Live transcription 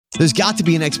There's got to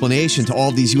be an explanation to all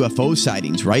of these UFO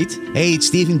sightings, right? Hey, it's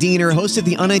Stephen Diener, host of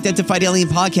the Unidentified Alien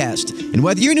Podcast. And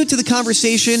whether you're new to the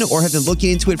conversation or have been looking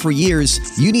into it for years,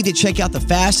 you need to check out the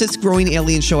fastest growing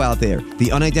alien show out there,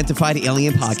 the Unidentified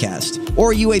Alien Podcast,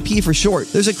 or UAP for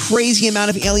short. There's a crazy amount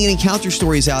of alien encounter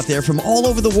stories out there from all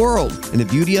over the world. And the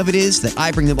beauty of it is that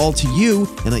I bring them all to you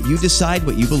and let you decide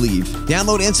what you believe.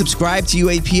 Download and subscribe to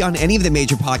UAP on any of the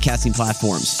major podcasting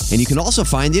platforms. And you can also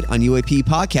find it on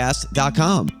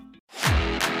UAPpodcast.com.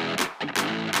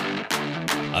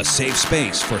 A safe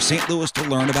space for St. Louis to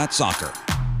learn about soccer.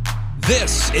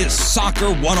 This is Soccer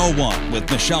 101 with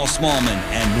Michelle Smallman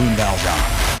and Moon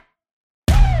Valjean.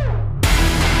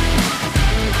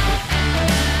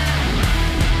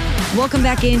 Welcome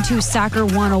back into Soccer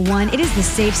 101. It is the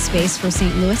safe space for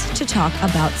St. Louis to talk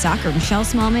about soccer. Michelle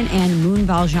Smallman and Moon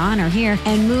Valjean are here.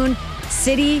 And Moon,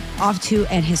 City off to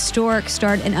an historic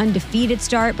start, an undefeated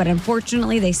start, but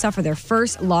unfortunately they suffered their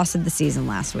first loss of the season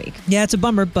last week. Yeah, it's a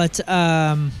bummer, but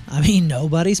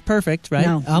nobody's perfect, right?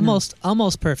 No,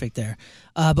 almost perfect there.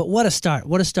 But what a start!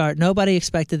 What a start! Nobody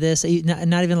expected this.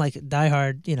 Not even like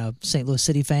diehard, St. Louis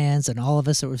City fans and all of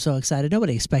us that were so excited.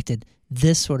 Nobody expected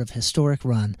this sort of historic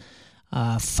run.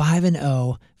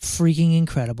 5-0, freaking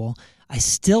incredible. I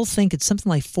still think it's something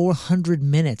like 400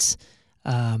 minutes,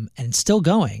 and still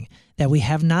going, that we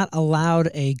have not allowed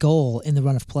a goal in the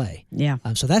run of play. Yeah.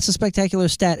 So that's a spectacular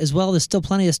stat as well. There's still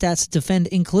plenty of stats to defend,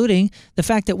 including the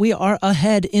fact that we are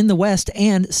ahead in the West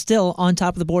and still on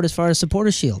top of the board as far as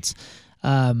supporter shields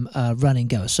running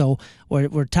goes. So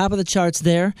we're top of the charts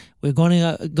there. We're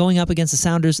going up against the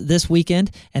Sounders this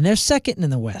weekend, and they're second in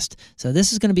the West. So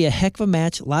this is going to be a heck of a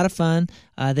match, a lot of fun.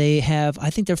 I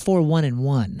think they're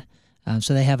 4-1-1.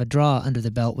 So they have a draw under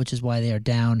the belt, which is why they are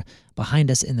down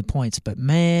behind us in the points. But,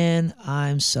 man,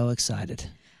 I'm so excited.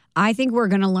 I think we're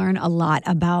going to learn a lot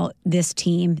about this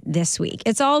team this week.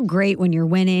 It's all great when you're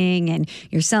winning and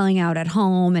you're selling out at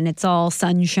home and it's all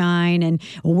sunshine and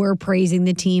we're praising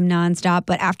the team nonstop.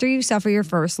 But after you suffer your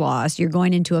first loss, you're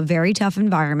going into a very tough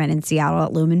environment in Seattle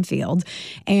at Lumen Field.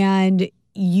 And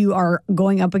you are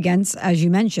going up against, as you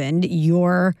mentioned,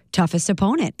 your toughest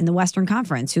opponent in the Western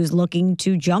Conference, who's looking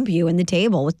to jump you in the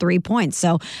table with 3 points.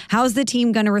 So how's the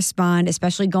team going to respond,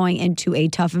 especially going into a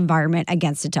tough environment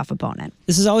against a tough opponent?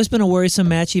 This has always been a worrisome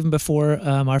match, even before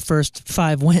our first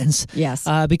 5 wins. Yes.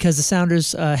 Because the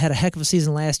Sounders had a heck of a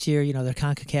season last year, their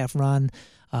CONCACAF run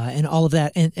and all of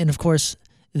that. And of course,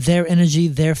 their energy,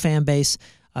 their fan base,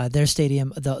 their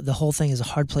stadium, the whole thing is a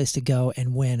hard place to go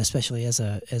and win, especially as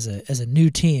a new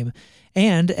team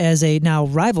and as a now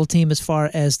rival team as far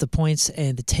as the points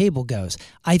and the table goes.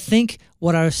 I think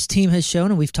what our team has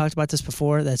shown, and we've talked about this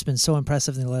before, that's been so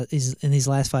impressive in these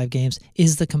last 5 games,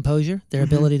 is the composure, their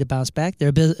ability to bounce back, their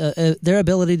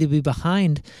ability to be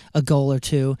behind a goal or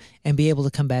two and be able to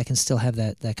come back and still have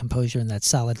that composure and that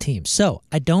solid team. So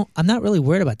I'm not really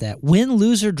worried about that. Win,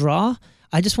 lose, or draw,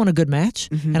 I just want a good match,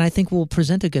 and I think we'll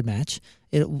present a good match.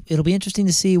 It'll be interesting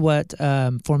to see what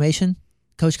formation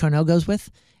Coach Carnell goes with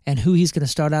and who he's going to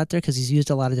start out there, because he's used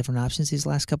a lot of different options these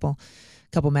last couple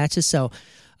matches. So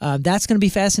that's going to be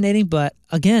fascinating. But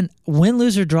again, win,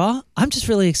 lose, or draw, I'm just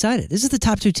really excited. This is the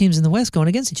top 2 teams in the West going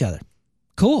against each other.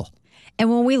 Cool. And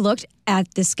when we looked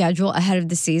at the schedule ahead of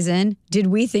the season, did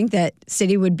we think that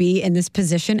City would be in this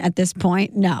position at this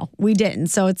point? No, we didn't.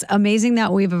 So it's amazing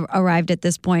that we've arrived at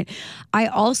this point. I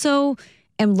also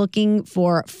am looking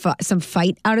for some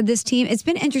fight out of this team. It's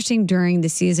been interesting during the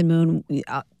season, Moon.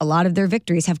 A lot of their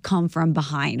victories have come from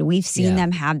behind. We've seen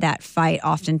them have that fight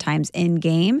oftentimes in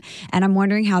game, and I'm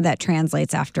wondering how that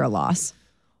translates after a loss.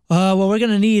 Well, we're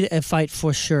going to need a fight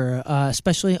for sure,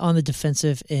 especially on the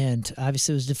defensive end.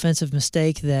 Obviously, it was a defensive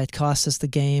mistake that cost us the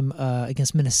game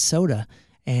against Minnesota.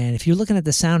 And if you're looking at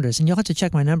the Sounders, and you'll have to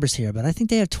check my numbers here, but I think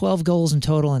they have 12 goals in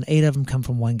total, and 8 of them come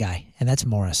from one guy, and that's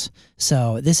Morris.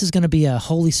 So this is going to be a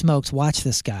holy smokes, watch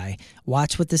this guy.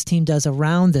 Watch what this team does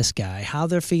around this guy, how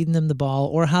they're feeding them the ball,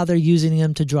 or how they're using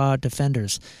him to draw out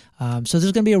defenders. So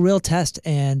there's going to be a real test,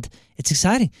 and it's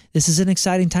exciting. This is an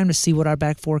exciting time to see what our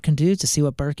back four can do, to see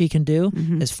what Berkey can do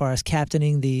as far as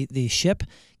captaining the ship,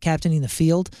 captaining the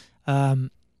field.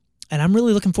 And I'm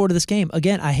really looking forward to this game.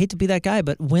 Again, I hate to be that guy,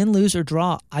 but win, lose, or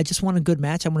draw, I just want a good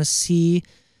match. I want to see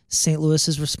St.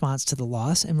 Louis's response to the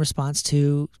loss and response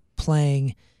to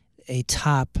playing a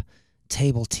top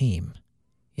table team.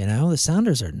 The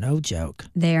Sounders are no joke.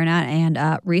 They are not, and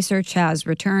research has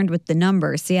returned with the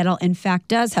numbers. Seattle, in fact,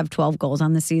 does have 12 goals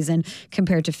on the season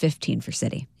compared to 15 for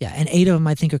City. Yeah, and 8 of them,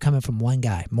 I think, are coming from one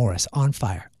guy, Morris, on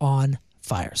fire.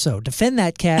 fire. So defend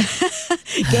that cat.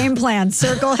 Game plan.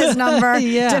 Circle his number.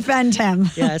 Defend him.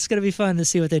 Yeah, it's going to be fun to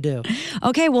see what they do.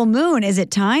 Okay, well, Moon, is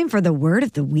it time for the word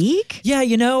of the week?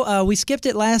 Yeah, we skipped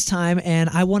it last time, and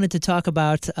I wanted to talk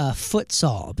about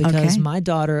futsal because my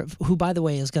daughter, who, by the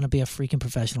way, is going to be a freaking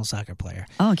professional soccer player.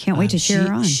 Oh, I can't wait to cheer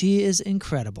her on. She is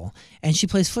incredible, and she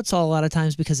plays futsal a lot of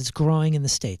times because it's growing in the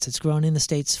States. It's grown in the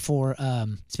States for,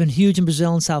 it's been huge in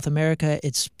Brazil and South America.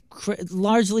 It's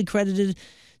largely credited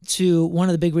to one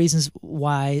of the big reasons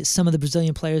why some of the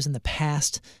Brazilian players in the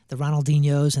past, the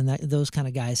Ronaldinhos and those kind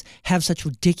of guys, have such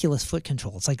ridiculous foot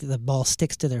control. It's like the ball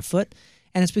sticks to their foot,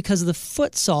 and it's because of the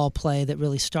futsal play that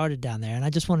really started down there. And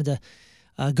I just wanted to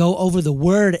go over the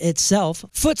word itself.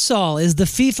 Futsal is the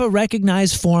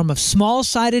FIFA-recognized form of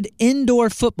small-sided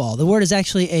indoor football. The word is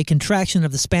actually a contraction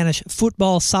of the Spanish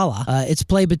futbol sala. It's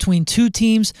played between two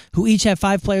teams who each have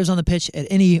 5 players on the pitch at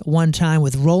any one time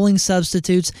with rolling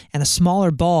substitutes and a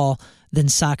smaller ball than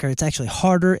soccer. It's actually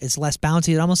harder. It's less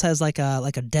bouncy. It almost has like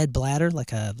a dead bladder,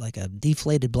 like a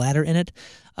deflated bladder in it.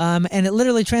 And it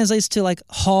literally translates to like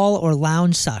hall or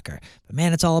lounge soccer. But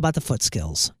man, it's all about the foot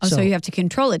skills. Oh, so you have to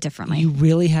control it differently. You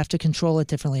really have to control it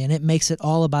differently, and it makes it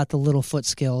all about the little foot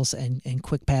skills and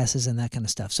quick passes and that kind of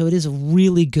stuff. So it is a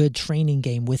really good training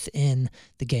game within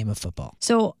the game of football.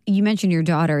 So you mentioned your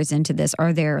daughter is into this.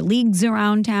 Are there leagues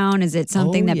around town? Is it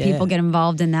something that people get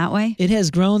involved in that way? It has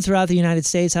grown throughout the United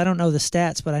States. I don't know the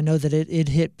stats, but I know that it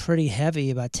hit pretty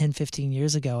heavy about 10, 15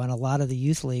 years ago, and a lot of the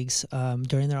youth leagues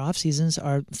during their off seasons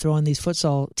are throwing these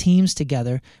futsal teams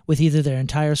together with either their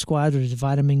entire squad or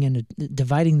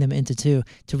dividing them into two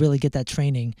to really get that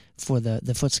training for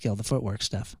the foot skill, the footwork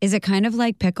stuff. Is it kind of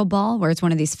like pickleball, where it's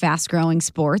one of these fast-growing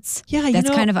sports? Yeah, that's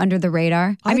kind of under the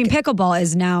radar. I mean, pickleball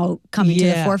is now coming to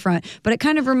the forefront, but it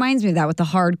kind of reminds me of that with the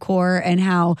hardcore and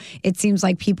how it seems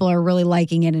like people are really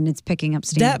liking it and it's picking up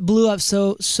steam. That blew up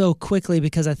so quickly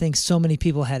because I think so many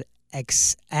people had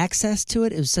access to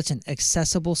it. It was such an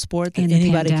accessible sport that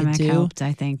anybody could do. Helped,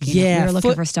 I think. We were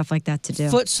looking for stuff like that to do.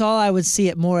 Futsal, I would see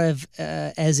it more of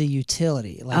as a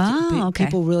utility. Like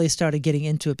people really started getting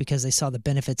into it because they saw the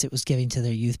benefits it was giving to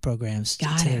their youth programs,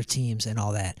 to their teams, and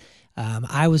all that.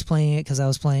 I was playing it because I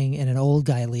was playing in an old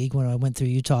guy league when I went through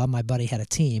Utah. My buddy had a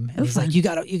team, and he's like, "You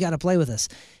got to play with us."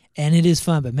 And it is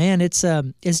fun, but man, it's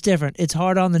different. It's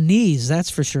hard on the knees, that's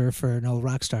for sure, for an old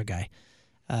rock star guy.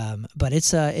 But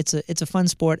it's a fun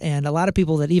sport, and a lot of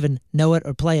people that even know it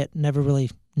or play it never really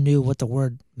knew what the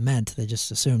word meant. They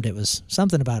just assumed it was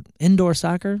something about indoor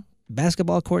soccer,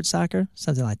 basketball court soccer,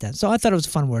 something like that. So I thought it was a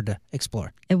fun word to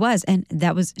explore. It was, and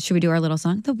that was, should we do our little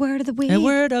song? The word of the week. The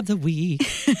word of the week.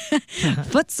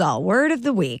 Futsal, word of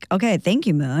the week. Okay, thank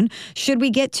you, Moon. Should we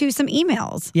get to some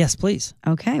emails? Yes, please.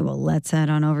 Okay, well, let's head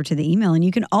on over to the email. And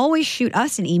you can always shoot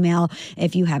us an email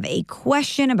if you have a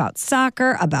question about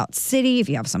soccer, about City, if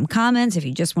you have some comments, if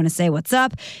you just want to say what's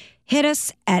up. Hit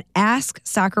us at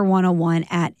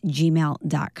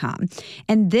asksoccer101@gmail.com.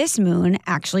 And this, Moon,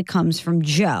 actually comes from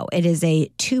Joe. It is a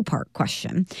 2-part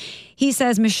question. He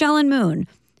says, Michelle and Moon,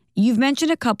 you've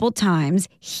mentioned a couple times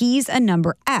he's a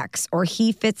number X or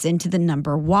he fits into the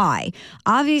number Y.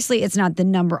 Obviously, it's not the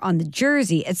number on the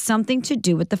jersey. It's something to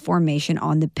do with the formation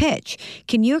on the pitch.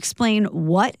 Can you explain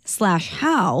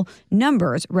what/how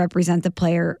numbers represent the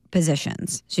player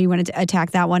positions? So you wanted to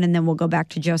attack that one, and then we'll go back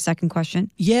to Joe's second question?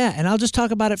 Yeah, and I'll just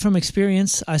talk about it from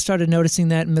experience. I started noticing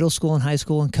that in middle school and high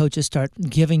school, and coaches start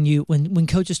giving you, when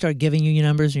coaches start giving you your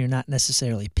numbers, and you're not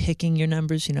necessarily picking your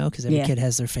numbers, because every kid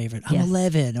has their favorite. I'm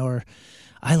 11, or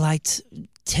I liked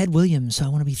Ted Williams, so I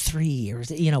want to be 3, or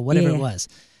whatever it was.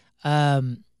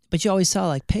 But you always saw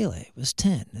like Pele was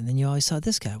 10, and then you always saw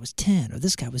this guy was 10, or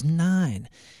this guy was 9,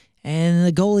 and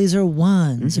the goalies are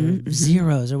 1s or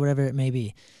 0s or whatever it may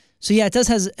be. So yeah, it does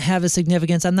have a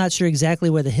significance. I'm not sure exactly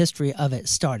where the history of it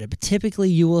started, but typically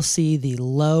you will see the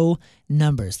low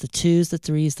numbers, the 2s, the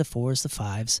 3s, the 4s, the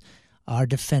 5s, are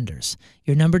defenders.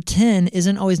 Your number 10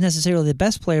 isn't always necessarily the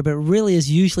best player, but really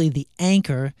is usually the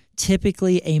anchor,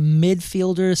 typically a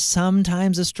midfielder,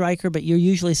 sometimes a striker, but you're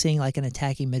usually seeing like an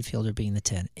attacking midfielder being the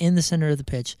 10, in the center of the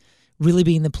pitch, really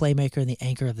being the playmaker and the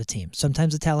anchor of the team.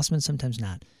 Sometimes a talisman, sometimes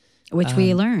not. Which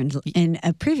we learned in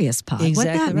a previous pod. Exactly what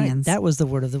that means. That was the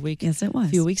word of the week. Yes, it was. A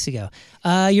few weeks ago.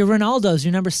 Your Ronaldos,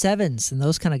 your number 7s, and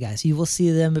those kind of guys. You will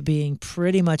see them being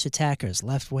pretty much attackers,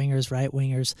 left wingers, right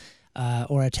wingers,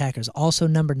 or attackers. Also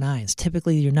number 9s.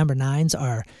 Typically your number 9s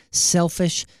are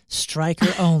selfish,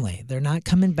 striker only. They're not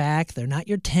coming back. They're not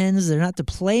your 10s. They're not the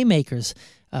playmakers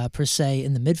per se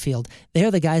in the midfield. They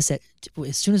are the guys that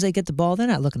as soon as they get the ball, they're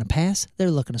not looking to pass.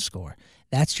 They're looking to score.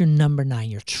 That's your number 9.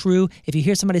 Your true. If you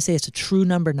hear somebody say it's a true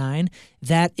number 9,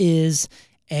 that is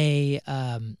a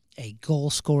a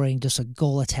goal-scoring, just a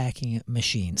goal-attacking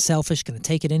machine. Selfish, going to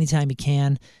take it anytime he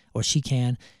can or she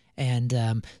can. And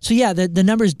the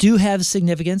numbers do have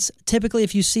significance. Typically,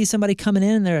 if you see somebody coming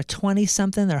in and they're a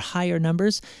 20-something, they're higher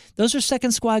numbers, those are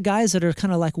second squad guys that are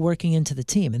kind of like working into the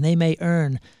team, and they may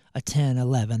earn a 10,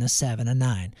 11, a 7, a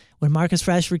 9. When Marcus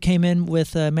Rashford came in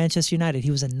with Manchester United,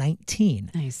 he was a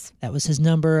 19. Nice. That was his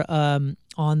number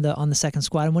on the second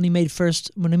squad. And when he made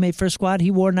first squad,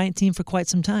 he wore 19 for quite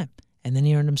some time, and then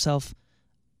he earned himself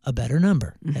a better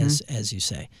number, as you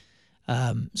say.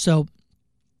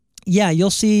 Yeah, you'll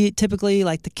see typically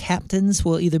like the captains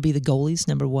will either be the goalies,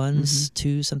 number 1s,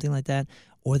 2, something like that,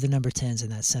 or the number 10s in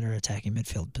that center attacking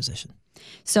midfield position.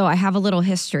 So I have a little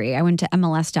history. I went to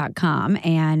MLS.com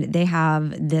and they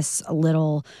have this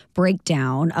little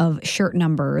breakdown of shirt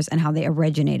numbers and how they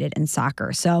originated in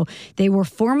soccer. So they were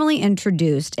formally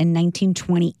introduced in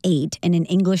 1928 in an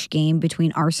English game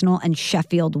between Arsenal and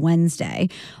Sheffield Wednesday.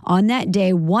 On that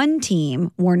day, one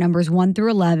team wore numbers 1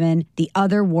 through 11, the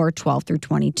other wore 12 through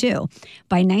 22.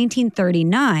 By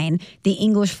 1939, the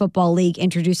English Football League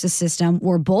introduced a system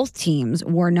where both teams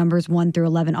wore numbers 1 through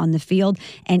 11 on the field,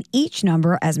 and each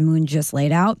number, as Moon just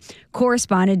laid out,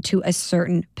 corresponded to a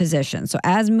certain position. So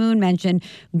as Moon mentioned,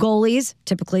 goalies,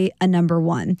 typically a number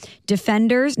 1.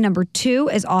 Defenders, number 2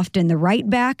 is often the right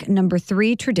back. Number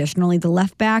 3, traditionally the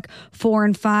left back. 4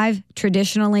 and 5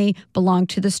 traditionally belong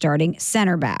to the starting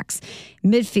center backs.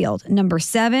 Midfield, number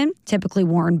 7, typically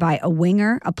worn by a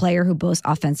winger, a player who boasts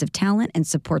offensive talent and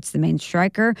supports the main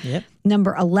striker. Yep.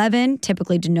 Number 11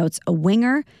 typically denotes a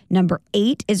winger. Number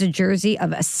 8 is a jersey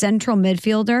of a central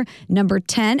midfielder. Number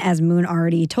 10, as Moon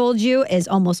already told you, is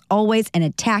almost always an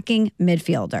attacking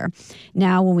midfielder.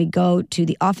 Now, when we go to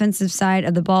the offensive side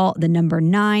of the ball, the number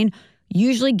 9,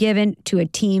 usually given to a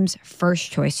team's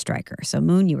first choice striker. So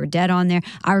Moon, you were dead on there.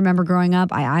 I remember growing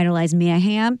up, I idolized Mia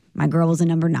Hamm. My girl was a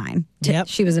number 9. Yep.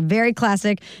 She was a very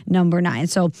classic number 9.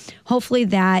 So hopefully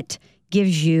that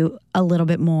gives you a little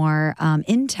bit more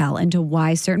intel into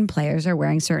why certain players are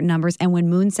wearing certain numbers. And when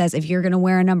Moon says, if you're going to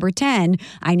wear a number 10,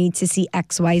 I need to see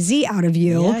XYZ out of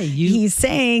you. Yeah, He's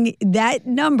saying that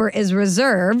number is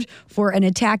reserved for an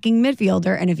attacking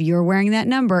midfielder. And if you're wearing that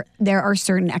number, there are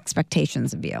certain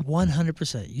expectations of you.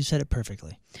 100%. You said it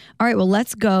perfectly. All right, well,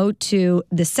 let's go to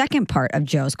the second part of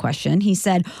Joe's question. He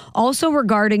said, also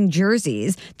regarding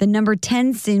jerseys, the number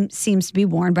 10 seems to be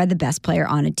worn by the best player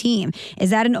on a team. Is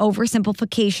that an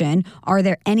oversimplification? Are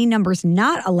there any numbers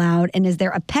not allowed? And is there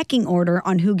a pecking order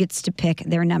on who gets to pick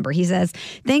their number? He says,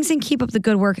 thanks and keep up the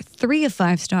good work. 3 of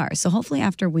 5 stars. So hopefully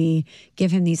after we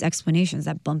give him these explanations,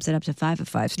 that bumps it up to 5 of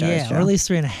 5 stars. Yeah, Joe. or at least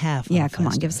 3.5. Yeah, come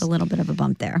on, give us a little bit of a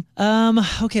bump there.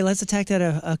 Okay, let's attack that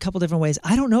a couple different ways.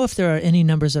 I don't know if there are any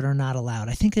numbers that are not allowed.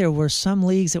 I think there were some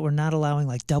leagues that were not allowing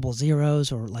like double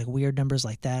zeros or like weird numbers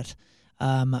like that.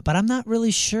 But I'm not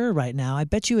really sure right now. I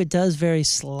bet you it does vary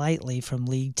slightly from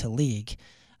league to league.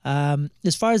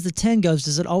 As far as the 10 goes,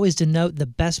 does it always denote the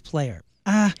best player?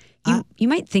 You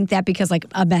might think that because like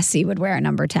a Messi would wear a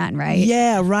number 10, right?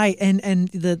 Yeah, right. And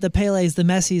the Pelés, the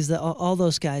Messis, all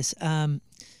those guys.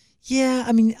 Yeah,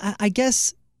 I mean, I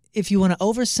guess if you want to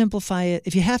oversimplify it,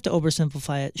 if you have to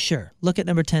oversimplify it, sure. Look at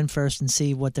number 10 first and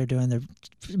see what they're doing. They're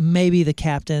maybe the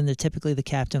captain. They're typically the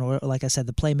captain, or like I said,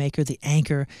 the playmaker, the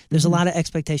anchor. There's a lot of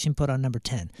expectation put on number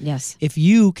 10. Yes. If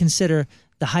you consider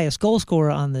the highest goal scorer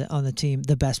on the team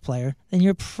the best player, then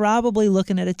you're probably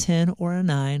looking at a 10 or a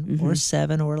 9 or a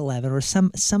 7 or 11 or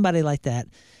somebody like that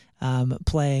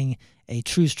playing a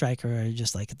true striker or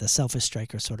just like the selfish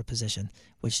striker sort of position,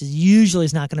 which usually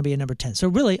is not going to be a number 10. So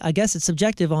really, I guess it's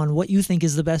subjective on what you think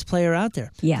is the best player out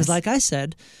there. Yes. Because like I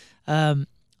said,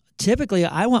 typically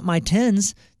I want my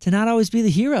 10s to not always be the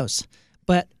heroes.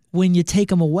 But when you take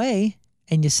them away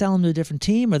and you sell them to a different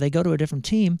team or they go to a different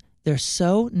team, they're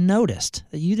so noticed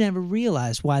that you never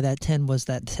realize why that 10 was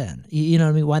that 10. You know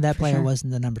what I mean? Why that player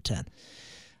wasn't the number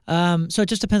 10. So it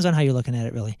just depends on how you're looking at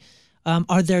it, really.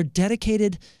 Are there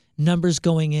dedicated numbers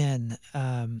going in?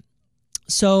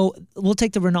 So we'll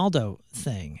take the Ronaldo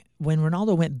thing. When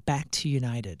Ronaldo went back to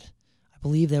United, I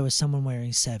believe there was someone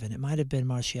wearing 7. It might have been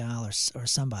Martial or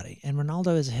somebody. And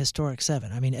Ronaldo is a historic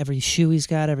 7. I mean, every shoe he's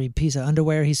got, every piece of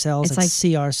underwear he sells, it's like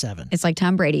CR7. It's like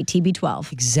Tom Brady,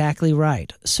 TB12. Exactly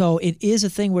right. So it is a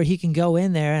thing where he can go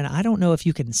in there, and I don't know if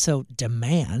you can so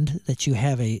demand that you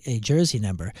have a jersey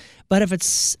number. But if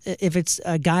it's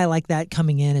a guy like that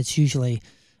coming in, it's usually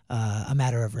a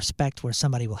matter of respect where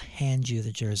somebody will hand you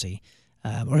the jersey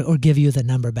or give you the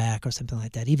number back or something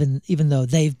like that, even though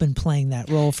they've been playing that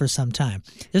role for some time.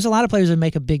 There's a lot of players that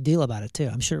make a big deal about it, too.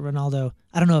 I'm sure Ronaldo,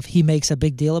 I don't know if he makes a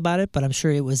big deal about it, but I'm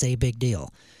sure it was a big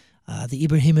deal. the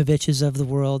Ibrahimoviches of the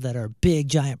world that are big,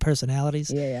 giant personalities.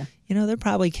 Yeah. They're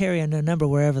probably carrying a number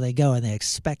wherever they go, and they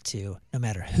expect to, no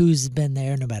matter who's been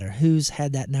there, no matter who's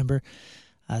had that number.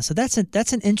 So that's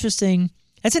an interesting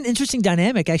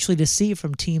dynamic actually to see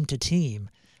from team to team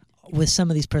with some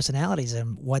of these personalities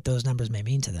and what those numbers may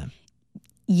mean to them.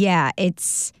 Yeah,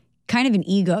 it's kind of an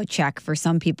ego check for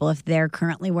some people if they're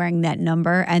currently wearing that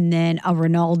number and then a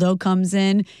Ronaldo comes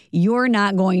in. You're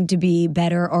not going to be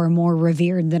better or more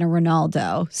revered than a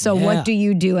Ronaldo. So what do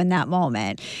you do in that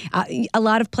moment? A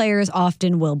lot of players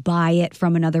often will buy it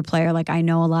from another player. Like I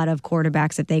know a lot of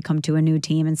quarterbacks, if they come to a new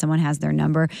team and someone has their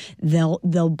number,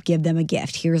 they'll give them a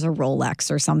gift. Here's a Rolex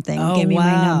or something. Give me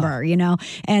my number,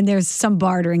 and there's some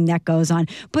bartering that goes on.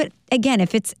 But again,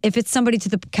 if it's somebody to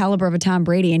the caliber of a Tom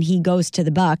Brady and he goes to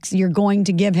the Bucs, you're going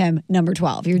to give him number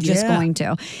 12. You're just going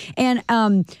to. And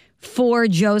for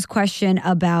Joe's question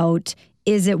about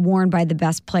is it worn by the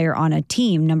best player on a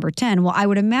team, number 10? Well, I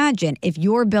would imagine if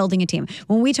you're building a team,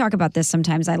 when we talk about this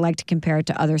sometimes, I like to compare it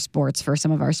to other sports for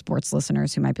some of our sports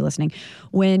listeners who might be listening.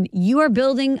 When you are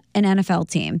building an NFL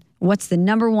team, what's the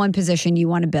number one position you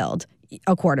want to build?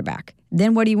 A quarterback.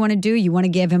 Then what do you want to do? You want to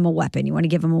give him a weapon. You want to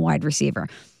give him a wide receiver.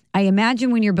 I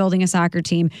imagine when you're building a soccer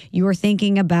team, you are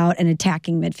thinking about an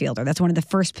attacking midfielder. That's one of the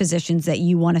first positions that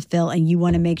you want to fill, and you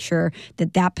want to make sure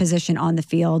that that position on the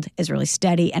field is really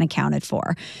steady and accounted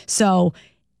for. So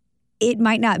it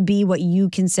might not be what you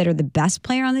consider the best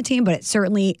player on the team, but it's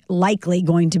certainly likely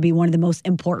going to be one of the most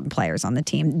important players on the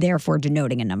team, therefore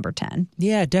denoting a number 10.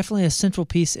 Yeah, definitely a central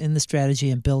piece in the strategy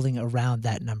and building around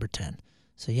that number 10.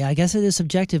 So, yeah, I guess it is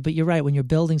subjective, but you're right. When you're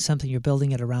building something, you're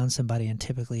building it around somebody, and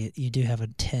typically you do have a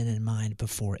 10 in mind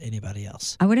before anybody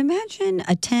else. I would imagine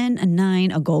a 10, a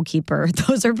 9, a goalkeeper.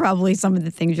 Those are probably some of the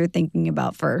things you're thinking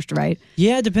about first, right?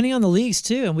 Yeah, depending on the leagues,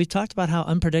 too. And we've talked about how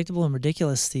unpredictable and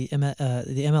ridiculous the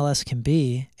MLS can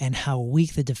be and how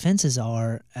weak the defenses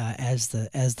are as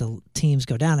the teams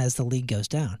go down, as the league goes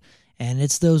down. And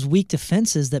it's those weak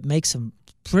defenses that make some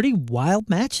pretty wild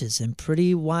matches and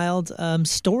pretty wild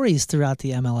stories throughout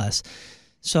the MLS.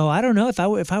 So I don't know if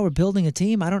I were building a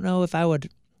team. I don't know if I would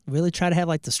really try to have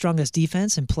like the strongest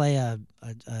defense and play an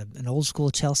old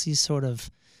school Chelsea sort of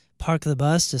park the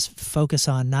bus, just focus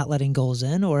on not letting goals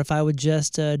in, or if I would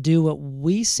just do what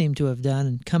we seem to have done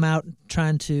and come out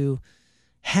trying to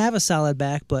have a solid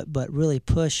back, but really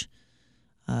push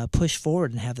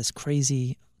forward and have this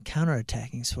crazy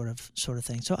counterattacking sort of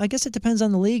thing. So I guess it depends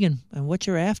on the league and what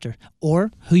you're after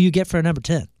or who you get for a number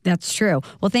 10. That's true.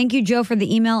 Well, thank you, Joe, for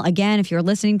the email. Again, if you're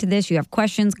listening to this, you have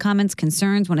questions, comments,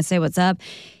 concerns, want to say what's up,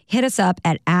 hit us up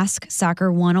at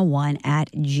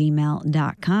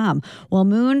asksoccer101@gmail.com. Well,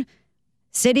 Moon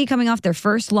City coming off their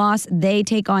first loss. They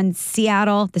take on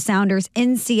Seattle, the Sounders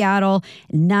in Seattle,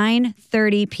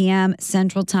 9:30 p.m.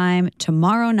 Central Time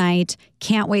tomorrow night.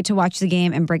 Can't wait to watch the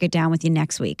game and break it down with you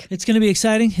next week. It's going to be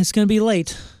exciting. It's going to be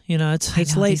late.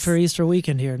 It's late for Easter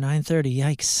weekend here, 9:30.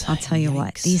 Yikes. I'll tell you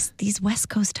what, these West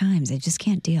Coast times, I just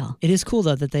can't deal. It is cool,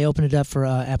 though, that they opened it up for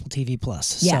Apple TV+.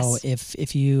 Yes. So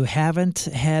if you haven't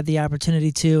had the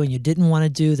opportunity to and you didn't want to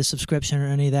do the subscription or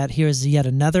any of that, here's yet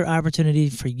another opportunity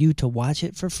for you to watch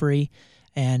it for free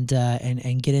and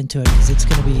get into it, because it's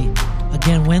going to be,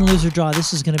 again, win, lose, or draw.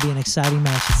 This is going to be an exciting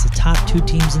match. It's the top two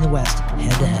teams in the West,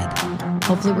 head-to-head.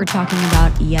 Hopefully we're talking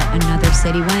about yet another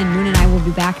city win. Moon and I will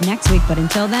be back next week, but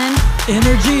until then,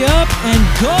 energy up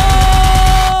and go!